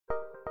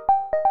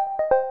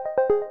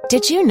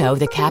Did you know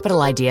the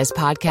Capital Ideas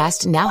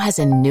podcast now has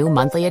a new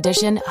monthly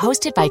edition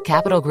hosted by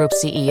Capital Group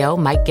CEO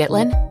Mike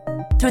Gitlin?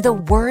 Through the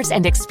words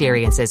and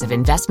experiences of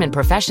investment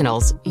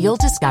professionals, you'll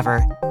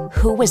discover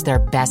who was their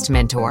best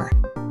mentor,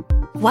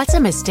 what's a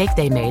mistake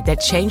they made that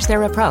changed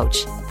their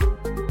approach,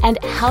 and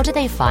how do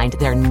they find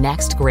their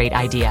next great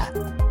idea.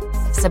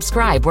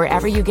 Subscribe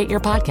wherever you get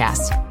your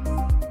podcasts.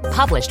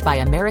 Published by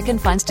American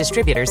Funds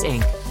Distributors,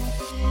 Inc.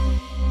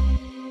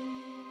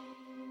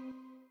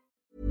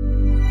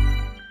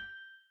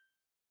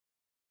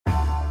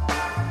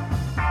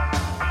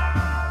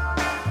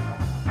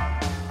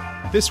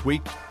 This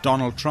week,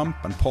 Donald Trump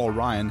and Paul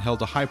Ryan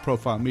held a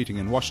high-profile meeting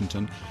in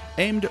Washington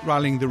aimed at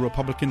rallying the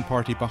Republican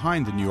Party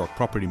behind the New York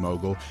property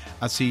mogul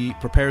as he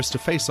prepares to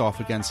face off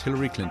against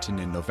Hillary Clinton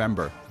in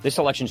November. This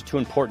election is too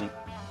important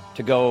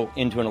to go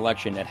into an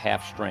election at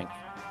half strength.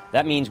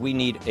 That means we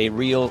need a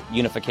real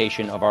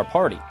unification of our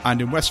party.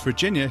 And in West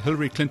Virginia,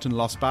 Hillary Clinton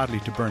lost badly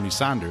to Bernie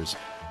Sanders.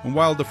 And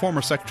while the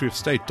former Secretary of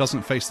State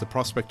doesn't face the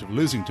prospect of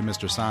losing to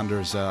Mr.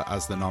 Sanders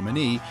as the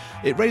nominee,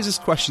 it raises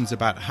questions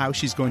about how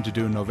she's going to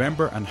do in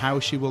November and how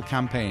she will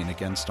campaign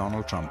against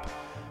Donald Trump.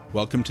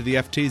 Welcome to the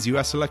FT's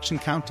US Election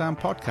Countdown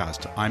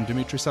podcast. I'm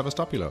Dimitri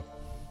Sevastopoulos.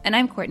 And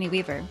I'm Courtney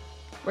Weaver.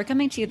 We're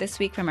coming to you this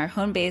week from our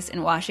home base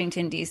in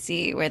Washington,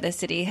 D.C., where the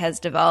city has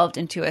devolved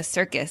into a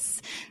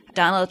circus.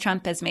 Donald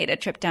Trump has made a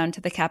trip down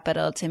to the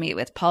Capitol to meet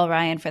with Paul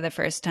Ryan for the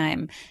first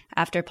time,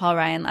 after Paul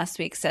Ryan last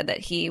week said that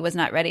he was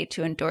not ready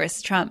to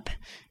endorse Trump.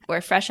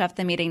 We're fresh off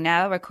the meeting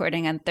now,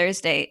 recording on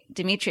Thursday.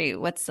 Dimitri,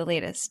 what's the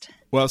latest?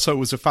 Well, so it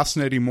was a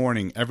fascinating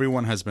morning.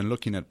 Everyone has been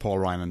looking at Paul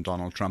Ryan and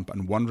Donald Trump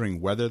and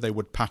wondering whether they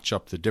would patch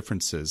up the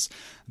differences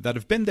that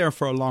have been there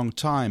for a long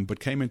time, but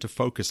came into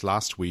focus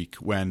last week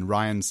when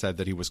Ryan said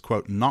that he was,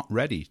 quote, not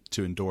ready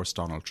to endorse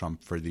Donald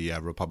Trump for the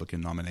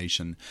Republican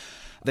nomination.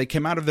 They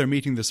came out of their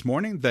meeting this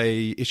morning.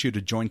 They issued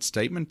a joint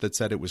statement that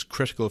said it was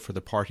critical for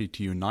the party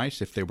to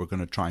unite if they were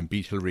going to try and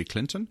beat Hillary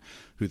Clinton,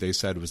 who they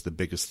said was the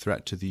biggest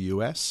threat to the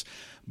US.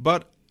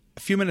 But a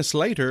few minutes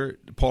later,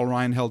 Paul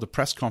Ryan held a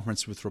press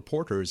conference with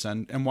reporters,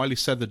 and while he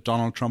said that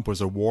Donald Trump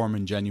was a warm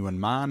and genuine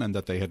man and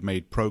that they had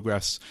made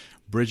progress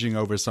bridging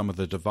over some of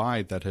the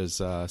divide that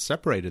has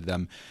separated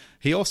them,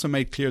 he also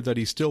made clear that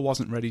he still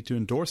wasn't ready to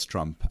endorse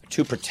Trump.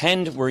 To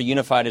pretend we're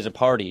unified as a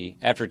party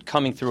after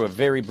coming through a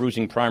very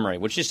bruising primary,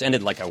 which just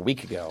ended like a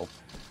week ago,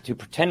 to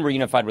pretend we're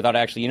unified without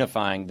actually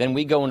unifying, then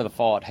we go into the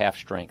fall at half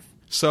strength.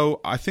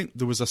 So I think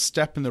there was a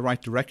step in the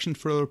right direction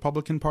for the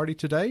Republican Party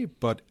today,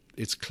 but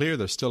it's clear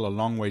there's still a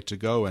long way to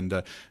go, and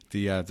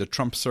the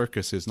Trump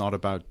circus is not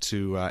about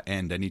to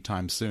end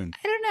anytime soon.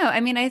 I don't know. I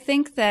mean, I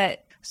think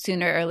that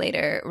sooner or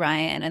later,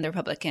 Ryan and the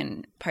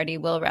Republican Party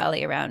will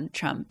rally around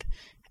Trump.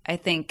 I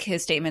think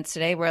his statements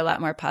today were a lot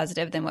more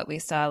positive than what we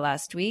saw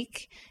last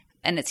week.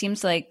 And it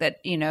seems like that,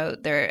 you know,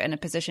 they're in a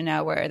position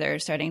now where they're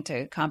starting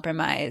to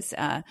compromise,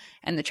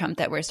 and the Trump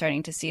that we're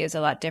starting to see is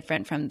a lot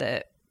different from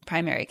the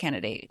primary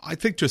candidate. I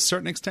think to a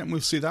certain extent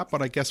we'll see that,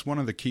 but I guess one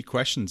of the key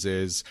questions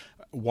is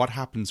what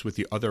happens with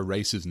the other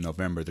races in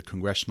November, the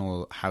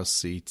congressional House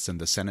seats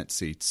and the Senate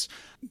seats,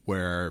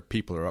 where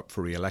people are up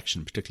for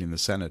re-election, particularly in the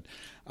Senate.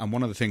 And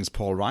one of the things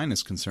Paul Ryan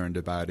is concerned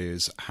about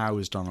is how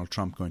is Donald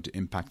Trump going to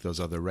impact those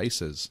other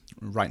races?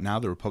 Right now,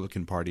 the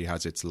Republican Party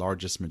has its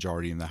largest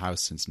majority in the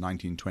House since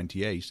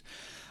 1928.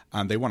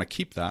 And they want to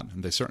keep that,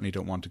 and they certainly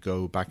don't want to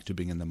go back to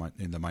being in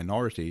the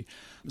minority.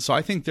 So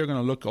I think they're going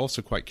to look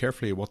also quite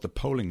carefully at what the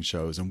polling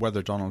shows and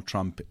whether Donald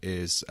Trump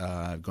is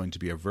going to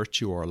be a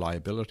virtue or a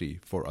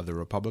liability for other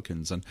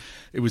Republicans. And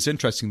it was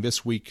interesting,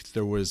 this week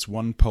there was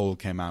one poll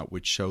came out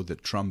which showed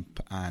that Trump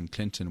and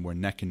Clinton were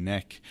neck and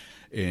neck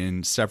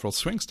in several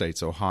swing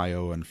states,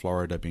 Ohio and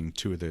Florida being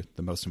two of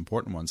the most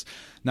important ones.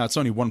 Now, it's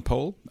only one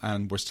poll,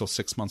 and we're still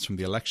 6 months from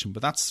the election,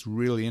 but that's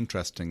really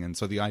interesting. And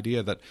so the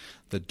idea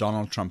that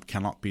Donald Trump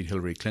cannot beat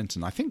Hillary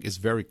Clinton, I think, is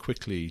very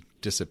quickly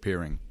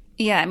disappearing.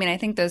 Yeah, I mean, I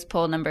think those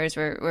poll numbers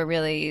were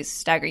really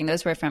staggering.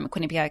 Those were from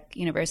Quinnipiac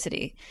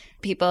University.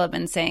 People have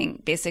been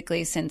saying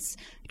basically since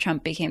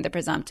Trump became the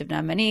presumptive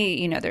nominee,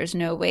 you know, there's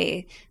no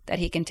way that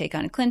he can take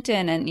on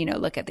Clinton and, you know,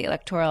 look at the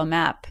electoral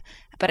map.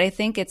 But I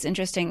think it's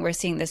interesting we're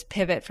seeing this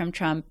pivot from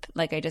Trump,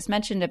 like I just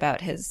mentioned,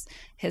 about his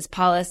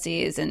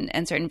policies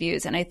and certain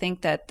views. And I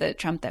think that the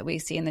Trump that we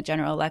see in the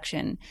general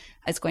election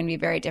is going to be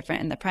very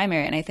different in the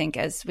primary. And I think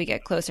as we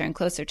get closer and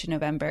closer to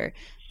November,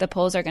 the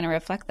polls are going to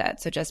reflect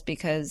that. So just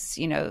because,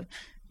 you know,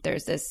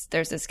 there's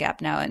this gap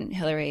now in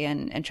Hillary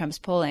and Trump's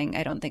polling,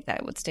 I don't think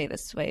that would stay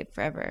this way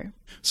forever.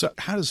 So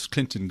how is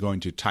Clinton going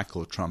to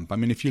tackle Trump? I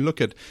mean, if you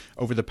look at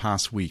over the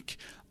past week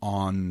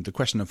on the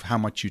question of how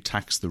much you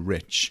tax the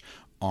rich,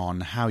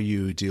 on how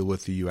you deal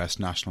with the US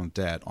national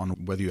debt, on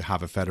whether you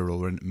have a federal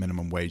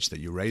minimum wage that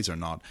you raise or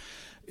not,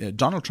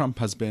 Donald Trump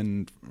has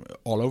been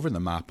all over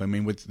the map. I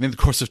mean, within the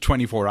course of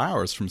 24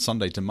 hours from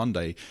Sunday to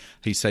Monday,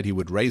 he said he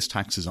would raise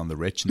taxes on the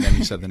rich. And then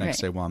he said the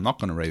next day, well, I'm not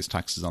going to raise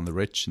taxes on the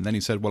rich. And then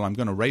he said, well, I'm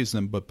going to raise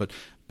them, but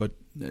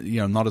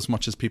you know, not as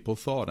much as people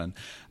thought.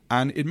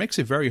 And it makes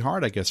it very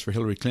hard, I guess, for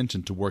Hillary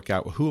Clinton to work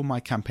out, who am I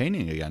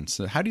campaigning against?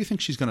 How do you think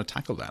she's going to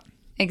tackle that?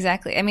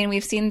 Exactly. I mean,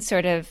 we've seen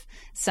sort of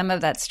some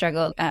of that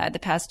struggle the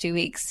past 2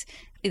 weeks.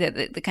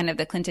 The kind of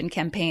the Clinton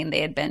campaign,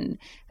 they had been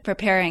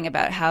preparing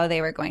about how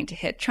they were going to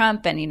hit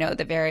Trump and,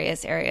 the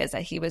various areas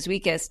that he was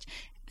weakest.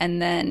 And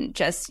then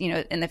just,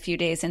 in the few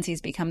days since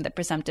he's become the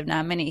presumptive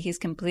nominee, he's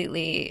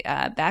completely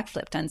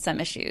backflipped on some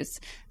issues.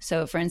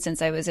 So, for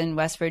instance, I was in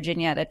West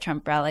Virginia at a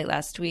Trump rally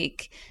last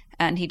week,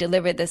 and he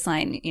delivered this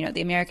line,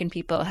 the American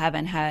people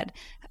haven't had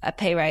a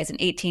pay rise in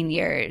 18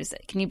 years.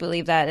 Can you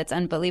believe that? It's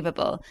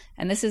unbelievable.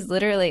 And this is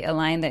literally a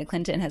line that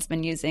Clinton has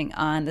been using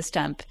on the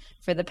stump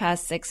for the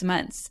past 6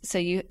 months. So,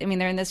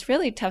 they're in this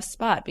really tough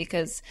spot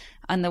because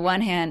on the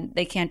one hand,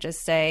 they can't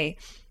just say,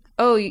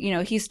 oh,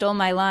 he stole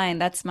my line,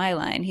 that's my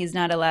line. He's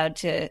not allowed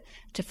to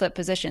flip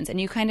positions. And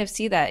you kind of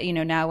see that,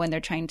 now when they're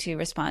trying to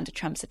respond to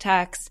Trump's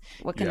attacks,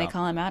 what can they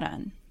call him out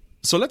on?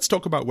 So let's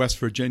talk about West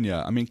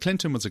Virginia. I mean,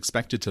 Clinton was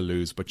expected to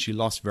lose, but she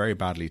lost very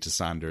badly to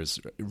Sanders,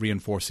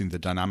 reinforcing the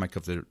dynamic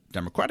of the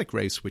Democratic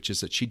race, which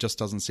is that she just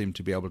doesn't seem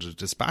to be able to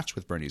dispatch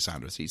with Bernie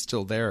Sanders. He's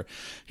still there.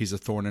 He's a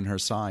thorn in her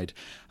side.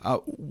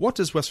 What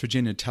does West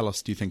Virginia tell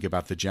us, do you think,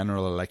 about the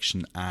general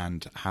election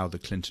and how the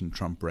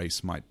Clinton-Trump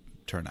race might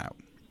turn out?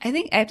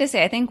 I have to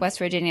say, I think West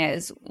Virginia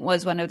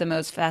was one of the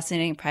most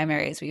fascinating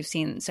primaries we've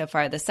seen so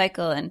far this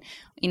cycle. And,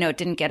 it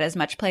didn't get as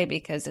much play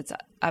because it's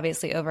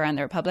obviously over on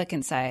the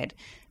Republican side.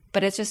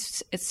 But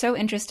it's so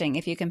interesting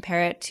if you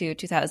compare it to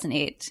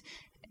 2008.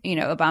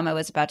 Obama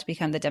was about to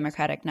become the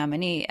Democratic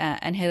nominee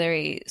and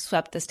Hillary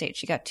swept the state.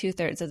 She got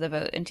 2/3 of the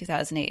vote in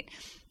 2008.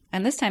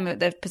 And this time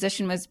the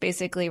position was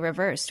basically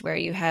reversed, where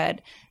you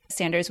had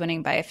Sanders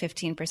winning by a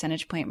 15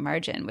 percentage point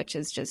margin, which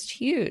is just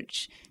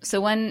huge. So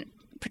one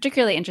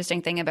particularly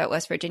interesting thing about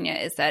West Virginia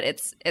is that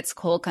it's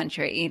coal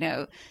country.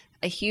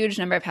 A huge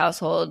number of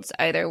households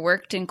either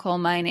worked in coal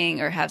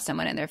mining or have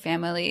someone in their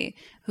family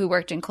who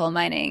worked in coal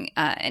mining,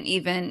 and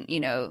even,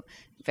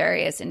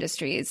 various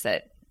industries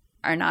that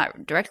are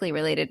not directly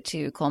related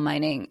to coal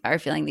mining are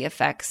feeling the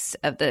effects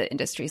of the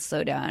industry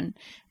slowdown.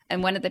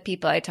 And one of the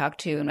people I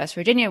talked to in West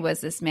Virginia was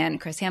this man,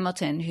 Chris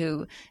Hamilton,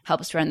 who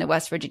helps run the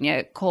West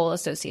Virginia Coal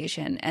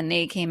Association. And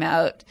they came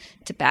out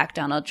to back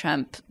Donald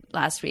Trump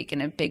last week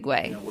in a big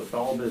way. With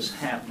all this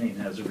happening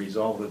as a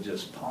result of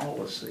just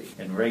policy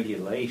and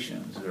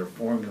regulations that are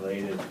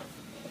formulated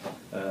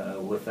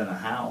within a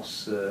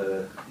house,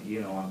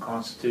 on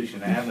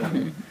Constitution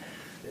Avenue,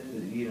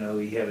 you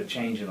have a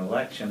change in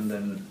election,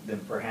 then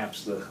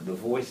perhaps the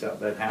voice out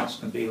that house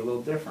can be a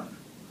little different.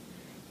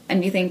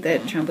 And you think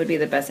that Trump would be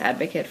the best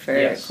advocate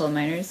for coal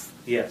miners?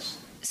 Yes.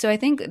 So I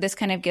think this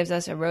kind of gives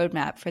us a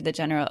roadmap for the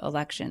general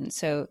election.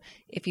 So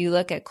if you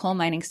look at coal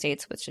mining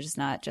states, which is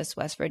not just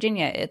West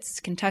Virginia, it's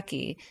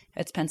Kentucky,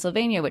 it's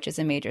Pennsylvania, which is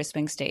a major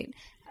swing state.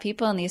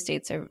 People in these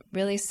states are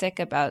really sick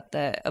about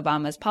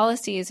Obama's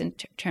policies in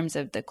terms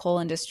of the coal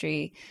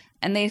industry,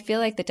 and they feel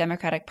like the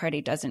Democratic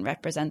Party doesn't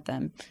represent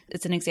them.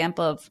 It's an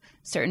example of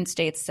certain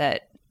states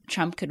that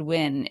Trump could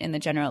win in the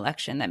general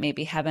election that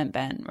maybe haven't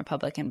been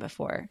Republican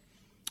before.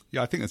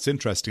 Yeah, I think that's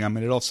interesting. I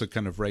mean, it also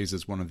kind of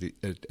raises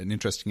an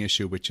interesting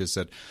issue, which is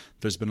that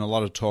there's been a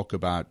lot of talk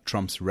about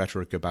Trump's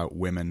rhetoric about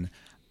women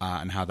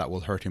and how that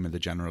will hurt him in the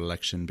general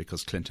election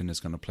because Clinton is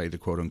going to play the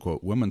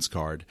quote-unquote women's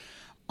card.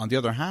 On the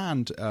other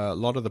hand, a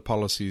lot of the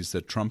policies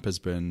that Trump has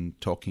been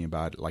talking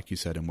about, like you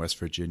said, in West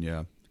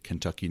Virginia,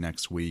 Kentucky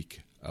next week,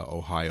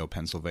 Ohio,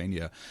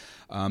 Pennsylvania,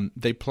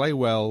 they play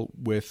well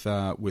with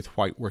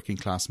white working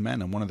class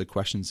men. And one of the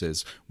questions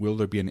is, will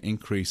there be an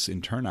increase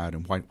in turnout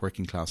in white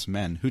working class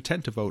men who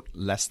tend to vote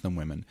less than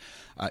women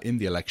in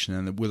the election?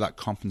 And will that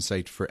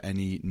compensate for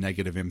any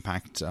negative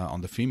impact on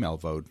the female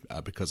vote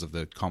because of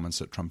the comments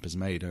that Trump has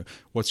made?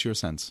 What's your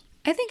sense?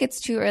 I think it's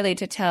too early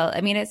to tell.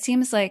 I mean, it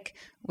seems like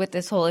with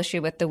this whole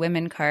issue with the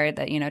women card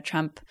that,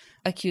 Trump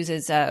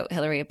accuses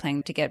Hillary of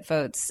playing to get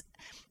votes.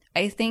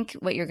 I think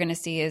what you're going to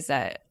see is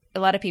that a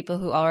lot of people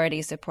who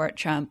already support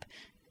Trump,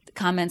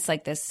 comments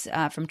like this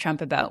from Trump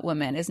about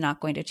women is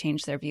not going to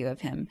change their view of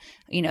him.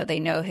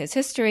 They know his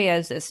history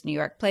as this New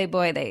York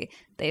playboy.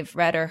 They've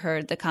read or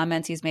heard the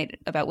comments he's made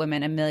about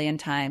women a million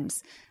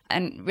times.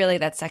 And really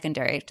that's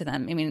secondary to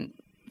them. I mean,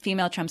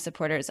 female Trump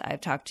supporters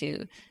I've talked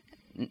to,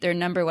 their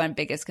number one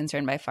biggest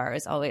concern by far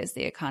is always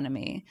the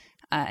economy.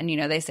 And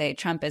they say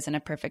Trump isn't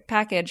a perfect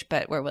package,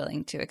 but we're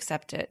willing to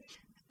accept it.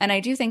 And I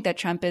do think that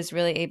Trump is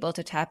really able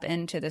to tap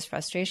into this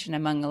frustration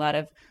among a lot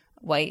of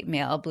white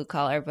male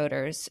blue-collar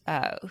voters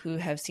who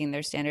have seen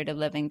their standard of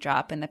living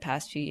drop in the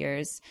past few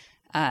years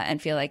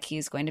and feel like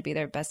he's going to be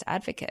their best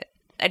advocate.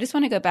 I just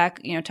want to go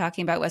back,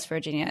 talking about West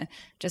Virginia,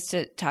 just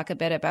to talk a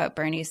bit about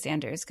Bernie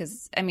Sanders,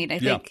 because, I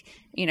think,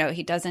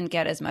 he doesn't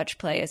get as much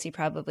play as he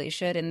probably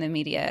should in the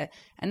media.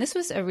 And this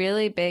was a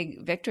really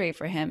big victory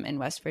for him in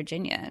West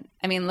Virginia.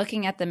 I mean,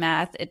 looking at the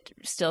math, it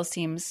still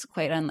seems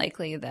quite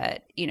unlikely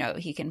that,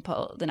 he can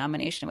pull the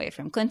nomination away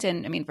from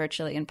Clinton. I mean,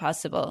 virtually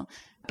impossible.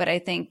 But I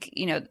think,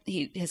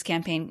 his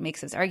campaign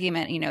makes this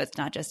argument, it's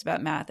not just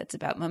about math, it's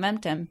about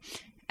momentum.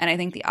 And I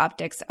think the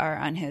optics are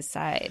on his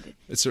side.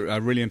 It's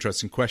a really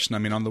interesting question. I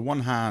mean, on the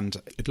one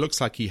hand, it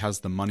looks like he has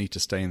the money to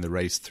stay in the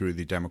race through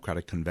the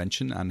Democratic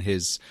convention, and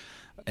his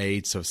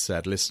aides have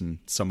said, listen,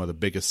 some of the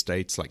biggest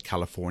states like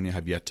California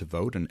have yet to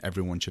vote, and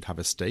everyone should have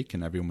a stake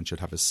and everyone should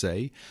have a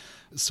say.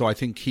 So I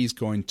think he's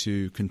going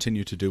to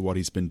continue to do what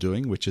he's been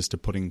doing, which is to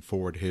putting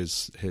forward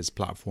his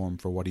platform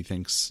for what he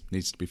thinks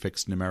needs to be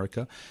fixed in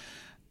America.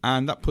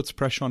 And that puts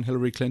pressure on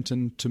Hillary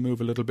Clinton to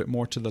move a little bit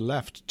more to the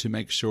left to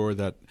make sure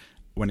that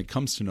when it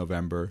comes to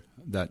November,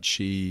 that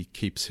she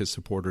keeps his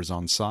supporters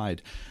on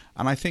side.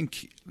 And I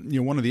think,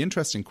 one of the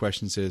interesting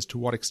questions is to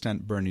what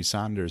extent Bernie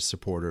Sanders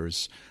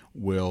supporters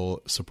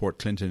will support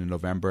Clinton in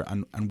November,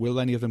 and will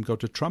any of them go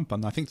to Trump?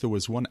 And I think there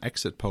was one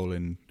exit poll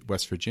in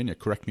West Virginia,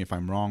 correct me if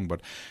I'm wrong,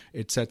 but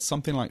it said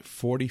something like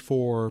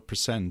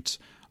 44%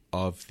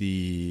 of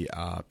the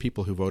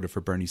people who voted for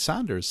Bernie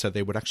Sanders said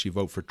they would actually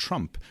vote for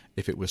Trump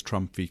if it was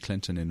Trump v.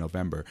 Clinton in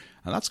November.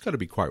 And that's got to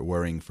be quite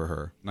worrying for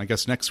her. And I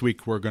guess next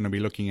week we're going to be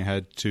looking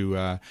ahead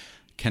to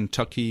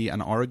Kentucky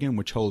and Oregon,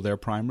 which hold their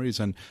primaries.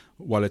 And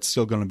while it's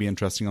still going to be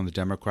interesting on the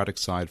Democratic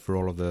side for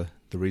all of the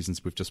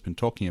reasons we've just been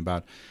talking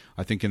about,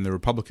 I think in the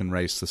Republican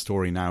race, the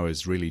story now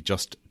is really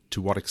just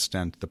to what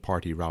extent the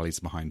party rallies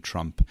behind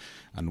Trump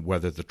and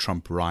whether the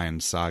Trump-Ryan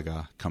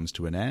saga comes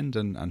to an end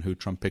and who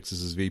Trump picks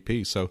as his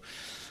VP. So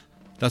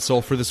that's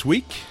all for this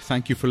week.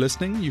 Thank you for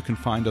listening. You can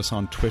find us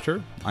on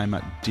Twitter. I'm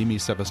at Dimi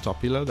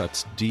Sevastopoulo.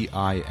 That's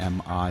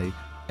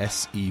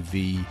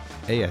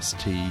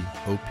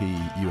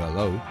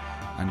DIMISEVASTOPULO.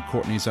 And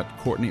Courtney's at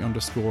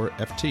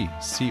Courtney_FT,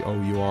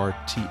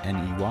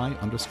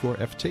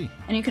 COURTNEY_FT.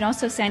 And you can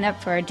also sign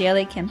up for our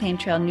daily Campaign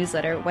Trail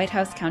newsletter, White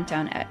House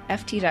Countdown, at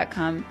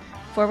ft.com/NBE.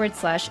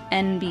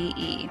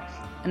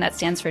 And that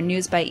stands for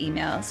News by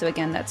Email. So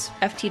again, that's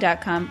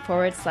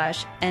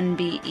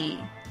ft.com/NBE.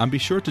 And be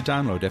sure to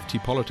download FT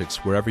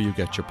Politics wherever you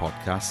get your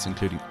podcasts,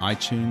 including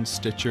iTunes,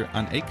 Stitcher,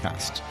 and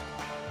Acast.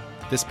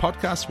 This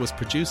podcast was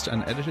produced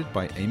and edited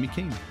by Amy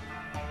King.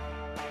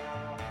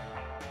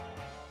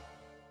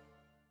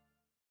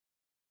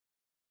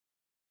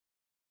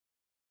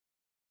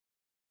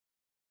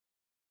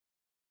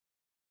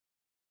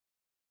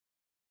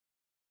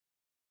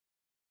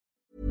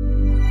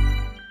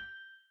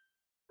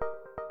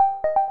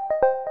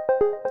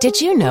 Did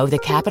you know the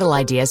Capital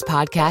Ideas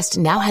podcast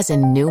now has a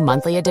new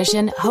monthly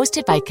edition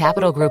hosted by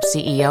Capital Group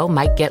CEO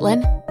Mike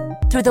Gitlin?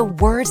 Through the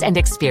words and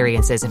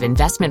experiences of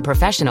investment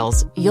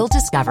professionals, you'll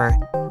discover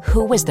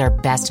who was their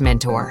best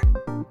mentor,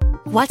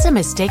 what's a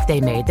mistake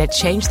they made that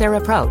changed their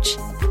approach,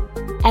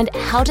 and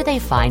how do they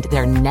find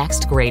their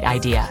next great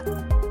idea.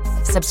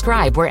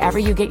 Subscribe wherever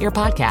you get your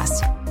podcasts.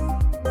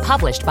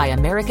 Published by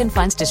American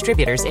Funds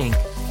Distributors, Inc.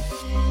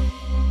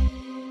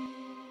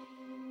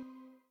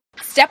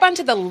 Step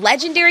onto the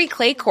legendary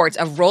clay courts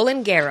of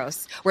Roland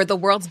Garros, where the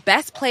world's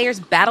best players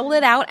battle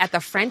it out at the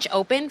French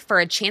Open for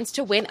a chance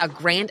to win a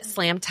Grand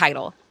Slam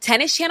title.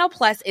 Tennis Channel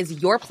Plus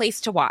is your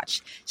place to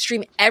watch.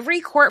 Stream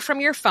every court from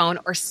your phone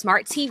or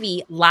smart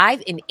TV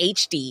live in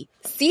HD.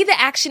 See the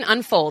action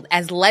unfold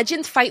as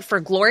legends fight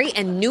for glory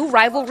and new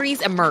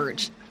rivalries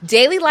emerge.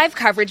 Daily live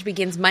coverage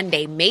begins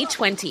Monday, May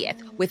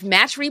 20th, with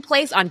match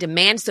replays on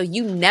demand so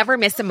you never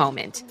miss a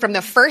moment. From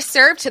the first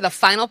serve to the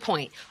final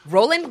point,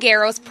 Roland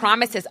Garros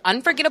promises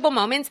unforgettable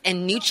moments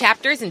and new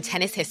chapters in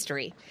tennis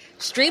history.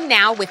 Stream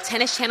now with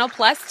Tennis Channel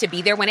Plus to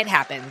be there when it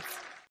happens.